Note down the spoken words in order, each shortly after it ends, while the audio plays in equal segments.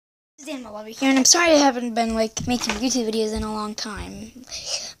Animal Lover here, and I'm sorry I haven't been making YouTube videos in a long time.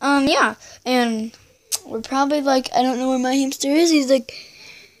 Yeah, and we're probably I don't know where my hamster is.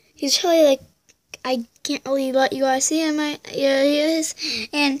 He's probably I can't really let you guys see him. Yeah, he is.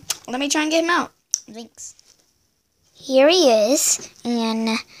 And let me try and get him out. Thanks. Here he is,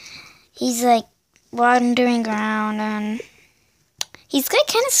 and he's wandering around, and he's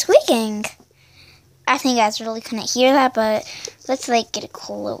kind of squeaking. I think you guys really couldn't hear that, but let's get a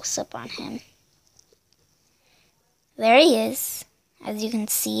close up on him. There he is, as you can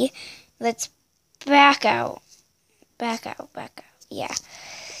see. Let's back out. Yeah.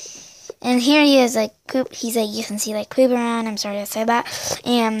 And here he is, poop. He's you can see poop around. I'm sorry to say that.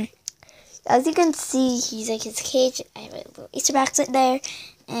 And as you can see, he's his cage. I have a little Easter basket there,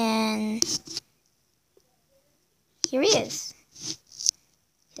 and here he is.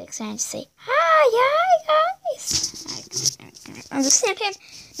 He's starting to say, hi guys. I'll just snip him.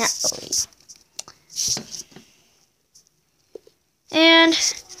 And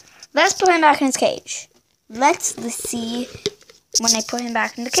let's put him back in his cage. Let's see when I put him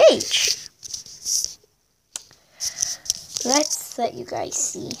back in the cage. Let's let you guys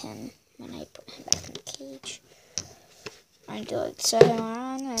see him when I put him back in the cage. I'm going to set him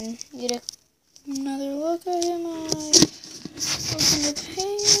around and get another look at him. Open the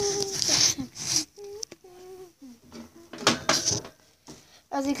page.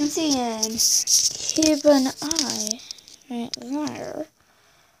 As you can see, and keep an eye right there.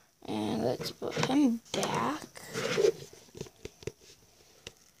 And let's put him back.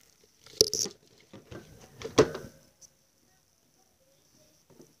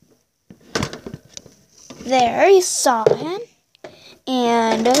 There, you saw him.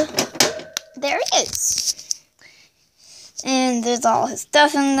 And there he is. And there's all his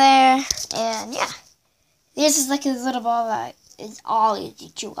stuff in there. And yeah. This is his little ball that is all easy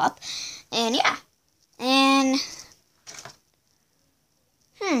to chew up. And yeah. And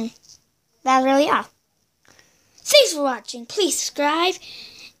that's really all. Thanks for watching. Please subscribe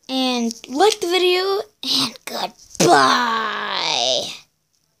and like the video. And goodbye.